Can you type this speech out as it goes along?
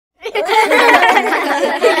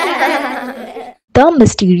The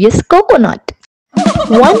mysterious coconut.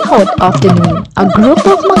 One hot afternoon, a group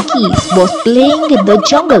of monkeys was playing in the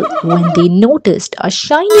jungle when they noticed a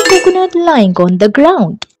shiny coconut lying on the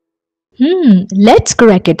ground. Let's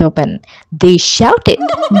crack it open, they shouted.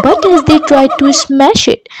 But as they tried to smash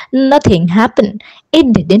it, nothing happened.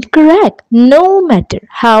 It didn't crack, no matter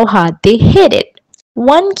how hard they hit it.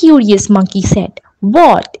 One curious monkey said,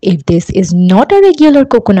 "What if this is not a regular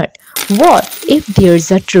coconut? What if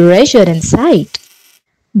there's a treasure inside?"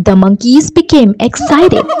 The monkeys became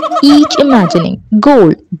excited, each imagining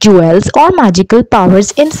gold, jewels, or magical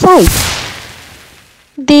powers inside.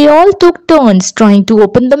 They all took turns trying to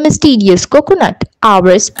open the mysterious coconut.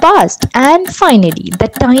 Hours passed, and finally, the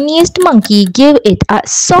tiniest monkey gave it a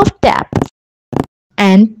soft tap.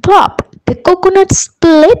 And pop! The coconut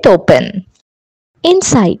split open.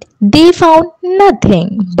 Inside, they found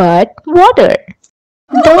nothing but water.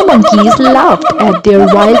 The monkeys laughed at their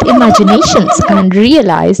wild imaginations and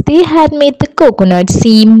realized they had made the coconut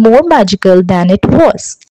seem more magical than it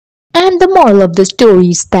was. And the moral of the story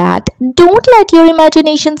is that don't let your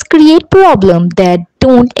imaginations create problems that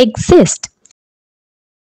don't exist.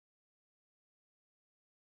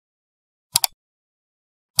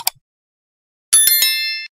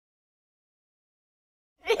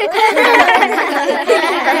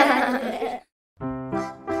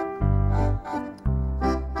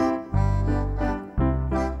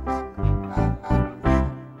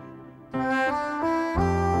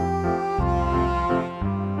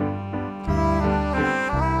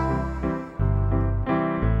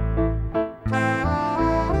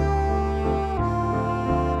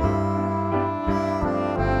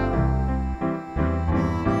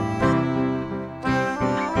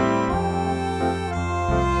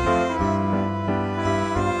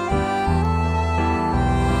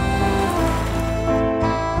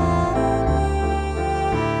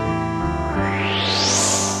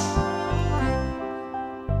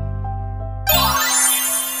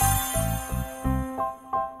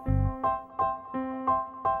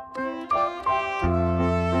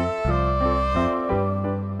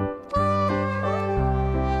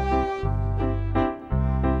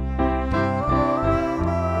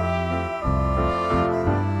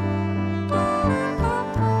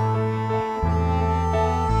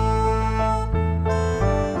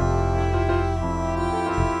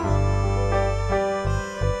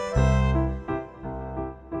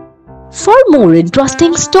 For more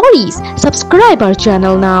interesting stories, subscribe our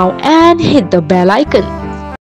channel now and hit the bell icon.